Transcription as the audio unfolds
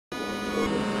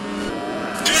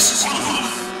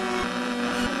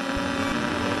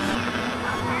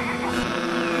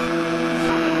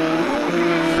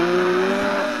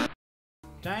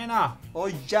Tjena!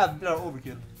 Oj jävlar,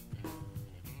 overkill.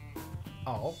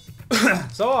 Ja.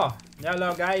 Så, jag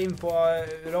loggar in på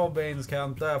Robins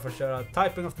konto för att köra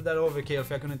Typing of the Dead Overkill,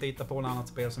 för jag kunde inte hitta på något annat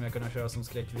spel som jag kunde köra som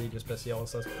skräckvideo special.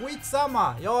 Så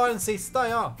skitsamma, jag har den sista,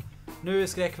 ja. Nu är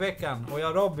skräckveckan och jag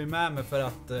har Robin med mig för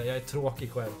att jag är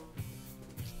tråkig själv.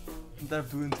 Därför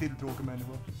tog en till tråkig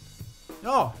människa.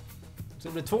 Ja, så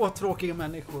det blir 2 tråkiga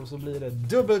människor, så blir det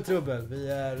dubbeltrubbel.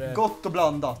 Vi är gott och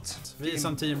blandat. vi är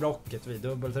som Team Rocket, vi är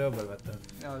dubbeltrubbel, vet du.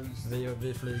 Ja,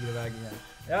 Vi flyger iväg igen.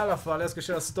 I alla fall, jag ska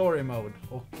köra story mode.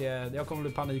 Och jag kommer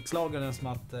bli panikslagen som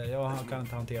att jag kan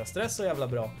inte hantera stress så jävla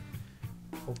bra.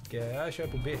 Och jag kör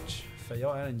på bitch, för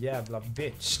jag är en jävla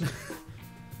bitch.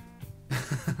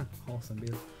 Awesome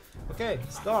bild. Okej,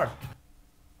 start.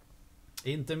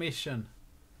 Intermission.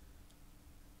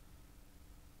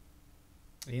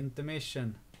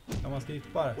 Intermission. Kan man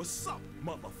skippa det? What's up,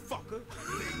 motherfucker?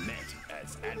 They met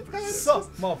as adversaries. What's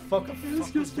up, motherfucker?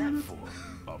 What was that for?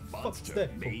 A monster that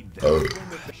for? made them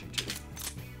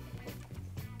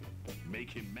make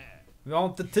him mad. Vi har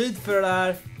inte tid för det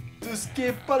här. du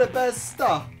skippar det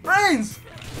bästa. Brains!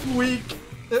 Weak.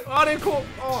 Ja, det är cool.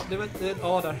 Ja, det är ett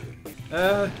A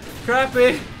där.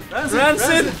 Crappy.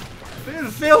 Rancid.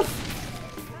 Filth.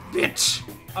 Bitch.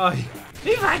 Aj.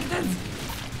 Leave vakten.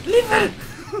 Leave.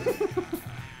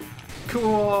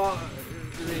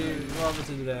 Vad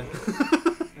betyder det?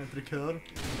 Entrekör.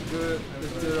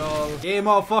 Game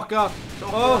motherfucker.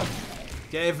 Åh.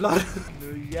 Jävlar.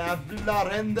 Nu jävlar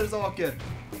händer saker.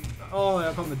 Åh,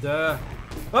 jag kommer dö.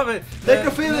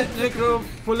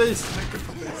 Nekropolis.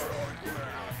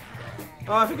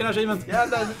 Ja, jag fick en achievement.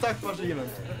 Jävlar, tack för achievement.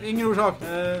 Ingen orsak.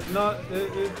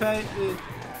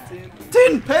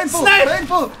 Tin! Painful! Snap!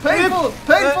 Painful! Painful!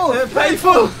 Painful!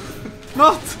 Painful!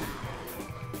 Not!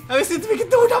 Jag visste inte vilket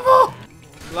ord han var!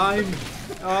 Lime.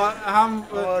 Ja, han...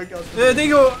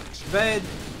 Dingo! Bad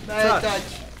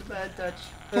touch. Bad touch.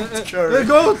 Curry.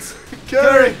 Goat!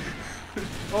 Curry!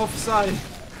 Offside.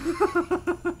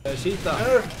 Cheetah.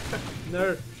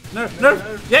 Nerf!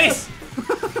 Yes!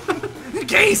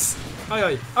 Case!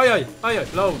 Oj.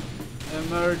 Low.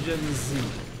 Emergency.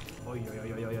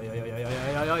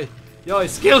 Oj.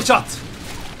 Skill shot!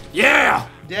 Yeah!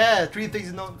 Yeah,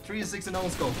 360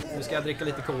 no-scope. Nu ska jag dricka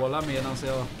lite cola medan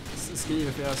jag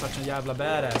skriver, för jag har sagt en jävla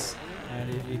badass.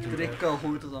 Dricka och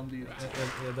skjuta samtidigt.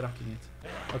 Jag drack inget.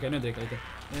 Okej, nu dricker jag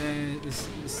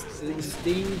lite.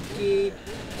 Stinky.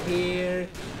 Here.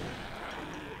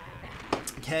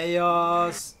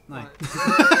 Chaos. Nej.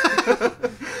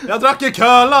 Jag drack en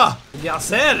köla.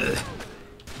 Gasell.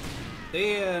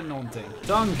 Det är någonting.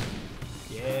 Tung.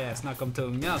 Yeah, snacka om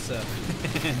tunga alltså.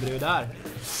 Brudar.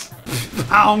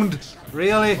 Pound.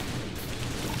 Really?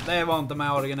 Det var inte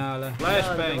med originalen.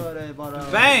 Flashbang.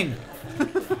 Bang.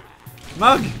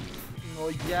 Mugg.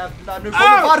 Åh jävlar, nu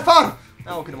kommer farfar.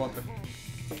 Ja, okej, det var inte.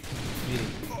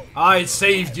 I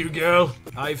saved you, girl.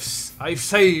 I've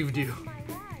saved you.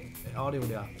 Ja, det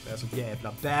gjorde jag. Jag är så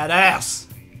jävla badass.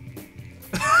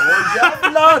 Åh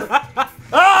jävlar.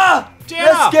 Ah!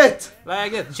 Läskigt.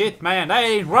 Läget. Shit man, that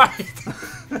ain't right.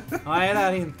 Nej, det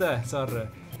är inte. Sorry.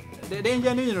 Det är en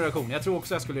genuin reaktion. Jag tror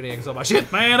också jag skulle reagera så bara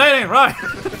shit man, that ain't right.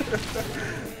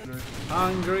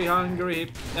 Hungry hip.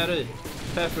 Är det?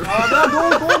 Pepper. Ja,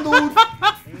 dog.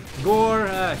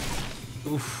 Gore act.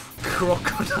 Uff.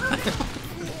 Crocodile.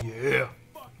 Yeah.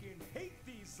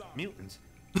 Mutants.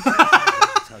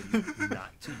 Tell you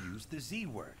not to use the Z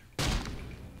word.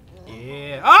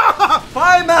 Yeah. Ah!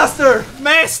 Pie master.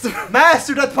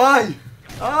 Master That pie.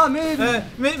 Ah, me too.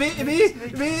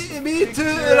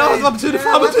 Vad betyder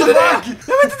fan betyder det?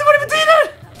 Jag vet inte vad det betyder.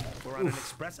 We're on an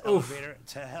express elevator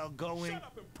to hell going.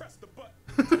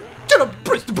 Get up,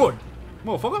 press the button.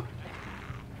 Motherfucker.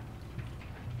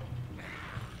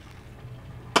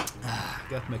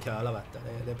 Gött med köla, vet du.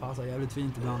 Det passar jävligt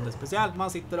fint ibland. Speciellt man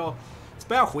sitter och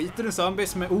spär skiter i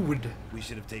zombies med ord. We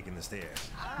should have taken the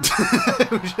stairs.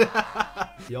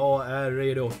 Jag är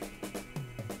redo.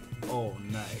 Oh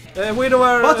nej.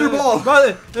 Widower. Butterball.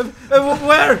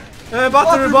 Where?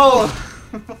 Butterball.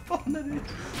 Vad fan är det?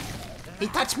 He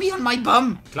touched me on my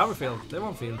bum. Cloverfield. Det var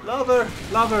en film.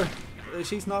 Lover.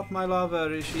 She's not my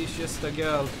lover. She's just a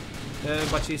girl.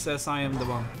 But she says I am the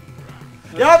one.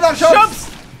 Jävlar,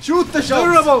 shots! Shoot the shots!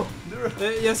 Durable!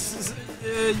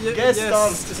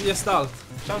 Gestalt.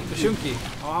 Chunky.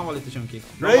 Ja, han var lite chunky.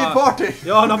 Rave party!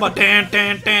 Ja, de bara...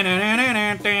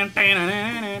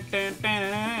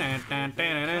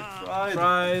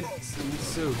 Fried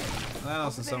soup. That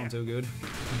doesn't sound too good.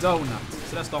 Donut.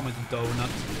 Så där står man inte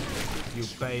donut. You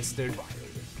bastard.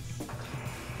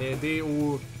 Det är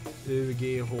D-O-U-G-H-N-U-T.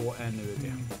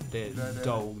 Det är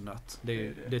Dognut. Det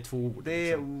är två ord.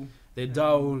 Det är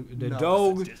Dog.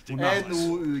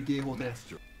 N-O-U-G-H-T.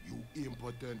 You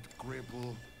impotent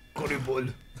cripple. Cripple.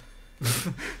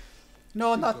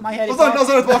 No, not my head. Och så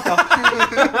är det tillbaka.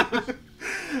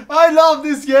 I love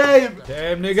this game!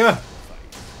 Damn nigga!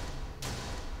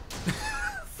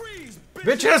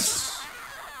 Bitches!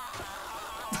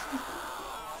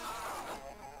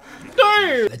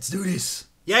 Let's do this!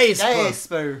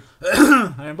 Jesper!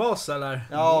 Är det en boss eller?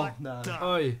 Ja, där.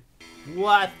 Oj.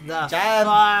 What the Jam!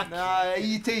 fuck?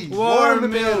 Nej, E.T. Warm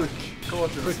Warm milk. milk!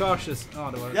 Precautious.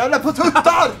 Ja, det var det. Jävlar på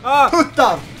tuttar! Ah!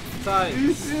 Tuttar!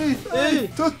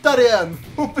 Tight. Tuttar igen!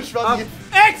 Hon försvann i...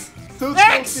 X!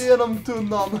 Tuttar X! genom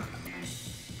tunnan.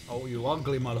 Oh, you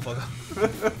ugly motherfucker.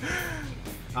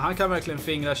 Ja, han kan verkligen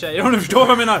fingra tjejer om du förstår vad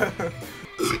jag menar.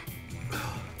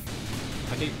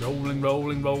 I keep rolling.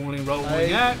 Nej.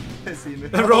 Yeah. Simon.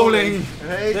 Rolling.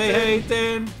 Hej, They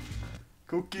hating.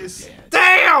 Cookies.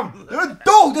 Damn! Du är en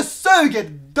dog! Du suger!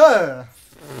 Dö!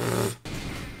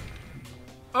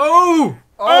 Oh!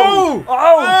 Oh!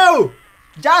 Oh!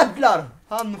 Jävlar!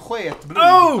 Han sket blod.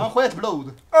 Oh! Han sket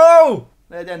blod. Oh!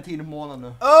 Det är den tiden på månaden nu.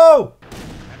 Oh!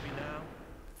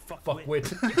 Fuck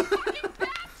with.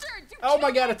 Oh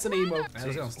my god, it's an emo. Jag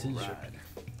älskar hans t-shirt.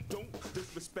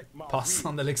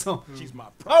 Passande liksom.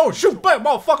 Oh, shoot,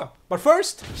 motherfucker! But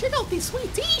first, check out this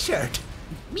sweet t-shirt!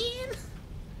 Man!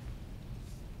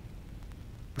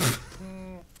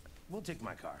 We'll take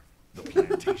my car. The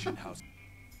plantation house.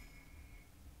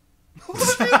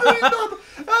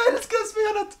 Jag älskar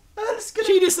spelet! Jag älskar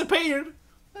She disappeared!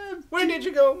 Where did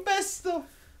you go?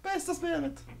 Bästa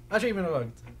spelet! Achievement är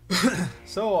lugnt.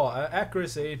 Så,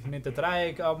 accuracy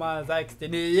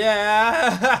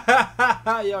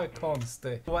 93,69. Jag är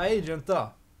konstig. Vad är agent då?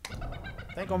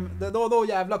 Tänk om, då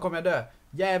jävlar kommer jag dö.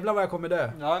 Jävlar vad jag kommer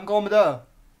dö. Ja, han kommer dö.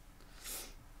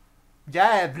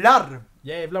 Jävlar!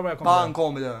 Jävlar vad jag kommer Han dö.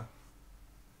 kommer dö.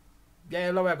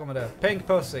 Jävlar vad jag kommer dö. Pink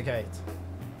pussy, Kate.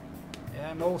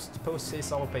 Yeah, most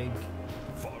pussies are pink.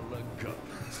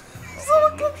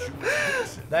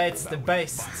 That's the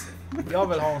best. Jag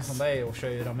vill ha en sån där och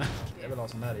köra med. Jag vill ha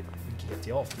sån där i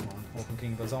GTA för man. Åker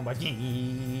omkring på en sån bara...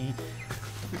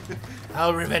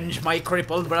 I'll revenge my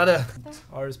crippled brother.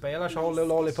 Har du spelat Charlie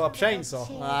Lollipop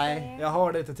Chainsaw? Nej. Jag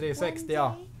har det till 360,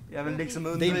 ja. Jag vill liksom Det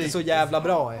är undvika. inte så jävla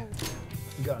bra.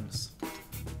 Guns.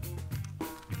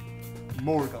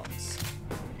 More guns.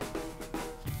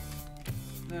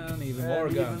 And even more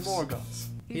guns. Even more guns.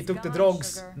 He took the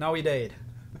drugs, now he died.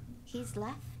 He's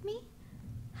left me?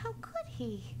 How could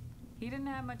he? He didn't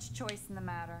have much choice in the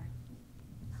matter.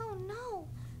 Oh no!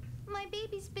 My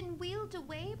baby's been wheeled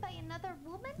away by another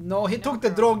woman? No, he took the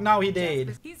drug, now he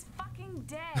died. He's fucking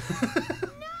dead.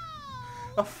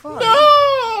 Vad fan? No!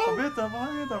 Vad heter han? Vad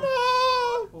heter han?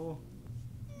 No! Oh.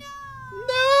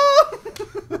 No!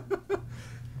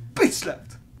 Bitch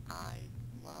left!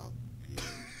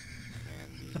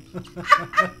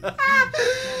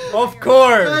 Of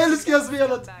course! Jag älskar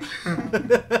spelet!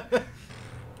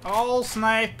 Oh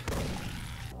snap!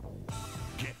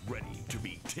 Get ready to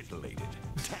be titillated,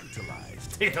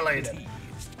 tantalized, Titillated.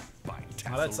 teased by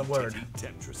Now that's a word. tassel-titty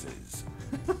temptresses.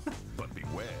 But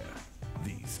beware,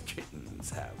 these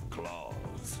kittens have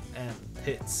claws. And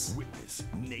tits. Witness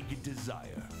naked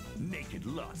desire, naked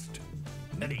lust,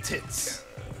 And tits.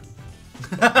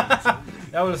 terror.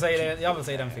 Jag vill säga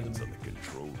den filmen. Hands on the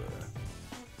controller.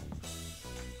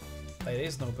 There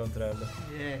is no control.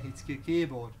 Yeah, it's a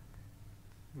keyboard.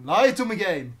 Lie to me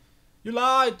game! You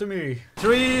lied to me.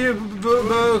 Three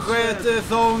bullshit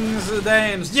thongs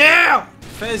dance. Yeah!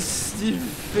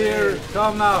 Festifear.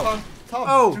 Come now.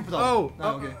 Oh, oh,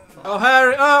 Nej, okej. Oh,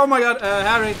 Harry. Oh my god.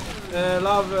 Harry.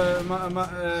 Love.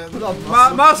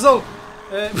 Love Muscle.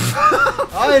 I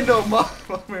know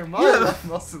my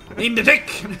muscle. In the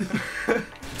dick.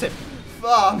 Tip.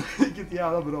 Fan, vilket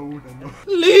jävla bra ord ändå.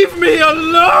 Leave me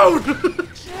alone.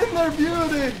 Inner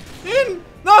beauty!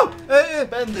 No.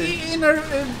 Bendy. Inner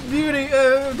beauty.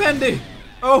 Bendy.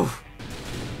 Oh.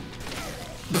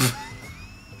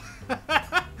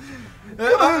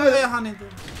 Han inte.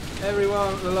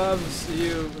 Everyone loves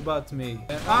you but me.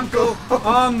 Uncle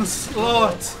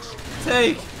Onslaught,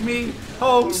 take me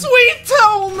home, sweet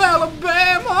home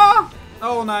Alabama!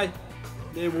 Oh nej,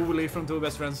 det är Wooly från Two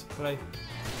Best Friends för dig.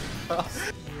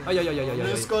 Aj.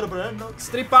 Nu ska du på den också.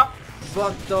 Strippa!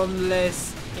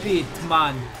 Bottomless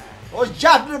pitman. Åh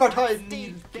jävlar vart har jag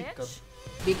nilkickat.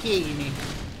 Bikini.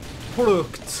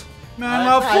 Plukt. Men Nej,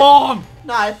 vad nej. fan!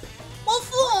 Nej. Vad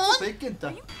fan? Fick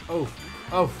inte. Oh.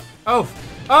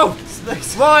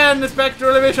 Vad är en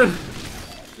Spectral Evision?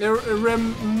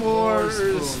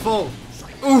 Remorseful.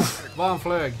 Uff, vad han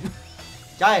flög.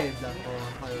 Jävlar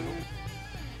vad han gjort.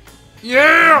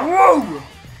 Yeah! Wow!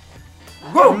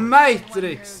 Wow!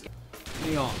 Matrix!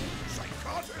 Neon.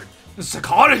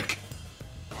 Psychotic!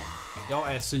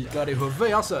 Jag är psykad i huvudet,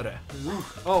 jag ser det.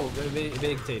 Oh,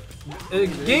 big tip.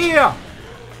 G!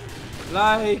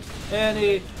 Like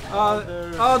any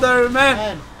other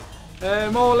man.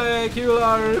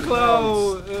 Molecular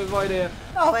cloud. Vad är det?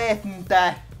 Jag vet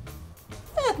inte.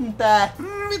 Vet inte.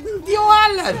 Vet inte jag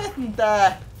heller. Vet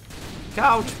inte.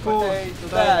 Couch på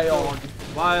Där jag.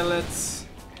 Violets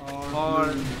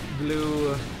are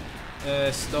blue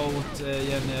stout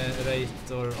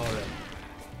generator are.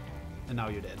 And now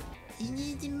you're dead.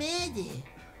 Inte med det.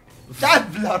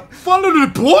 Jävlar! Vad fan är du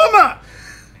på med?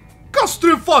 Kastar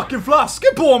du fucking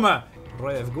flaskor på mig?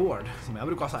 Rövgård, som jag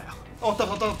brukar säga. 8.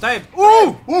 Typ.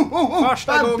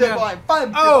 Första 50 gången. poäng,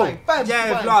 50 Oh, poäng, 50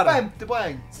 jävlar. poäng, 50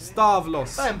 poäng,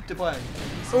 Stavloss. 50 poäng.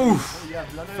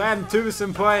 Jävlar nu.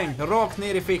 5000 poäng, rakt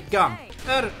ner i fickan.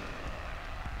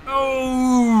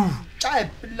 Oh.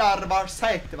 Jävlar vad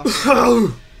säkert det var.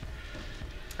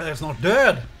 Jag är snart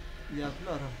död.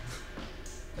 Jävlar.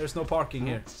 There's no parking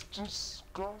here.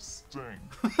 Disgusting.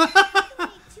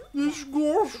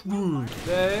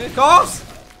 Det är gas!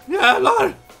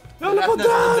 Jävlar! Jag håller på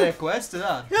där! DKS det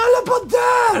där. Jag håller på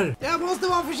där! Jag måste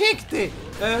vara försiktig!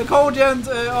 Cogent,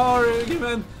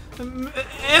 argument,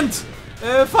 ent,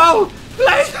 foul,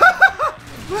 play!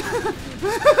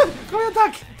 Kom igen,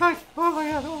 tack! Oh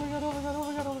my god.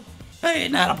 Jag är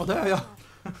nära på att dö, jag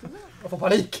får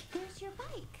panik. Where's your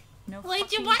bike? No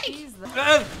Where's your fucking bike? keys, though.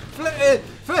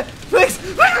 Felix!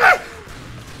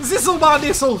 Sissel bara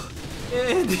nissel!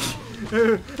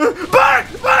 Back!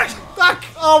 Tack!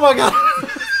 Oh my god!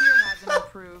 Here hasn't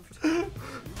improved.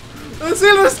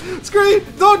 Silver screen!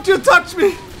 Don't you touch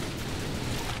me!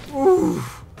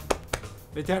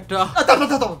 Mitt hjärta.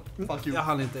 Fuck you. Jag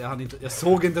hann inte. Jag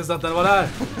såg inte ens att den var där.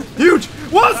 Huge!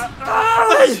 What?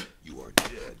 Nej!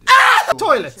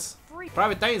 Toilets!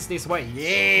 Private dance this way.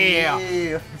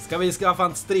 Yeah! Ska vi skaffa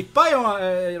en strippa,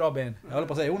 Robin? Jag håller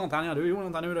på att säga Jonathan, ja. Du är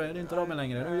Jonathan nu, det är inte Robin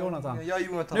längre. Du är Jonathan. Jag är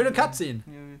Jonathan. Nu är det cutscene.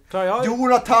 Klar jag?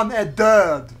 Jonathan är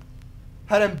död!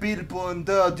 Här är en bild på en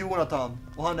död Jonathan.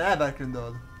 Och han är verkligen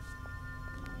död. Nej,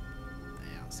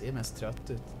 han ser mest trött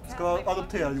ut. Ska jag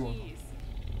adoptera Johan?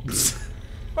 Keys.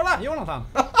 Kolla, Jonathan!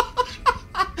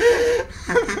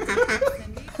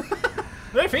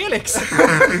 Det är Felix!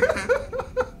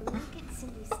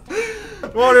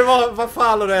 Vad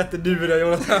fan har du ätit nu då,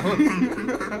 Jonathan?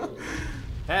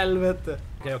 Helvete.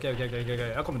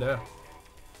 Okej. Jag kommer dö.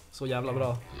 Så jävla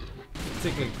bra.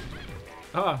 Cykling.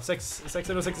 Ja,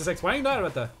 666 poäng där,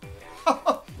 vet du.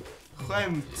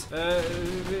 Skämt.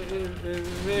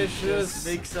 Vicious.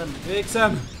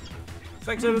 Vixen.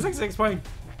 666 poäng.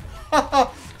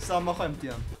 Samma skämt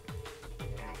igen.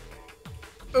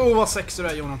 Vad sexig du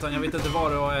är, Jonathan. Jag vet inte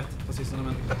vad du har ätit på sistone,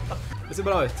 men det ser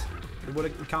bra ut. Du borde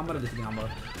kamma det lite grann bara.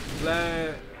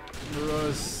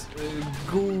 Glamorous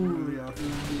Goliath.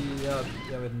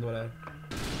 Jag vet inte vad det är.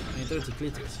 Är inte det typ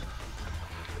klitoris?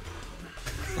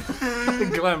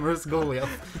 Glamorous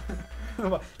Goliath.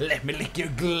 Let me lick your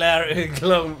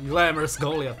glamorous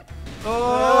Goliath.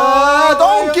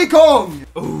 Donkey Kong!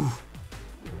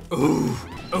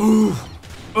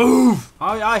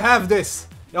 I have this.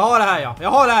 Jag har det här, ja. Jag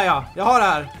har det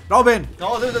här. Robin!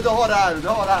 Ja, du har det här.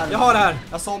 Jag har det här.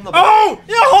 Jag somnar bara.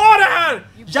 Jag har det här!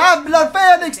 Jävlar,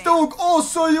 Felix dog och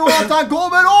så Jonathan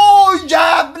kommer.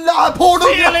 Jävlar,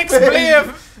 pornografi! Felix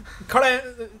blev...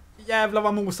 Jävlar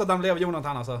vad mosad han blev,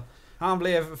 Jonathan alltså. Han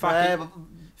blev fucking...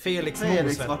 Felix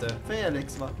mos, vet du.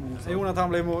 Felix vart mosad. Jonathan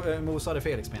blev mosade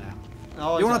Felix, menar jag.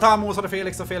 Ja, Jonathan mosade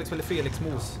Felix och Felix blev Felix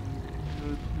mos.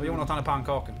 Och Jonathan är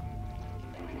pannkaken.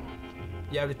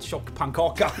 Jävligt tjock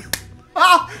pannkaka.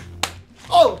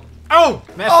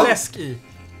 Med fläsk i.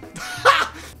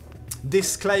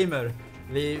 Disclaimer.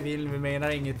 Vi menar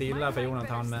inget illa för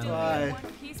Jonathan, men Nej.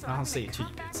 han ser typ ut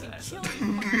så här, så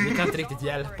vi kan inte riktigt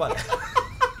hjälpa det.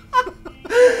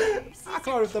 Jag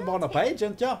klarar ut en bana på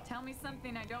agent, ja. Tell me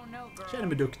something I don't know, girl. Känner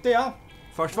mig duktig, ja.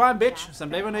 Först var jag en bitch, sen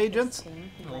blev jag en agent.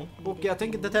 Och jag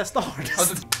tänker inte testa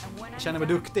hardest. Jag känner mig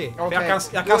duktig. Okay.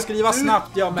 Jag kan skriva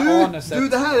snabbt, ja, med anuset. Du,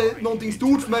 det här är någonting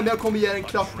stort för mig, men jag kommer ge en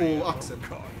klapp på axeln.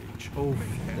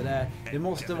 Det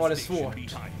måste vara svårt.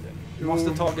 Du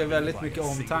måste ta väldigt mycket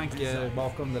omtanke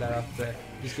bakom det där att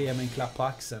du ska ge mig en klapp på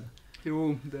axeln.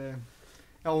 Jo, det...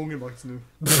 Jag ångrar faktiskt nu.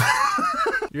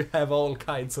 You have all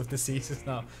kinds of diseases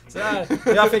now. Så här,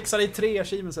 jag fixar i 3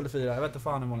 achievements eller 4. Jag vet inte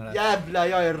fan hur många det är. Jävlar,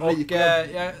 jag är rik. Och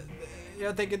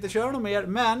jag tänker inte köra något mer,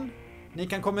 men Ni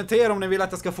kan kommentera om ni vill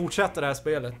att jag ska fortsätta det här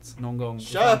spelet någon gång.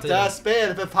 Köp det här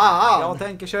spelet för fan! Jag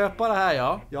tänker köpa det här,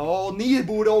 ja. Ja, och ni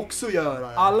borde också göra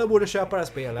det. Alla borde köpa det här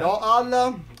spelet. Ja,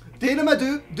 alla. Till och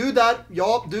med du där.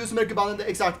 Ja, du som är bandet,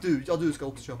 exakt du. Ja, du ska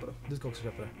också köpa det. Du ska också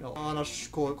köpa det. Ja, annars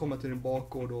kommer jag till din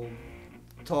bakgård och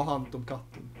ta hand om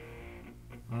katten.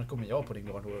 Annars kommer jag på din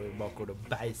bakgård och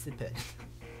bajsa på.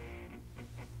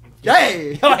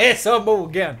 Yay! Jag är så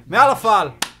mogen! Men i alla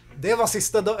fall, det var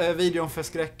sista videon för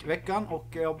skräckveckan och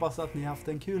jag hoppas att ni har haft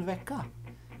en kul vecka.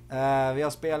 Vi har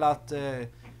spelat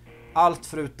allt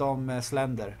förutom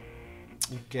Slender.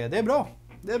 Och det är bra.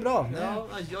 Det är bra. Ja,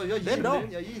 jag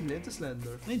gillar inte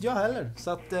Slender. Inte jag heller.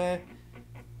 Så att...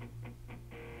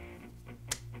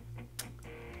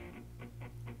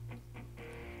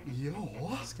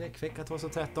 Ja. Skräckvecka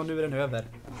 2013, nu är den över.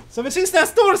 Så vi ses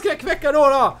nästa år, skräckvecka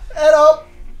då! Hejdå!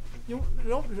 Jo,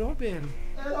 Robin.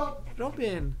 Hejdå!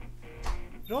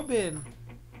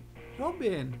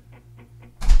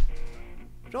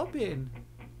 Robin.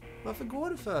 Varför går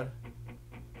du för?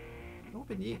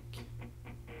 Robin gick.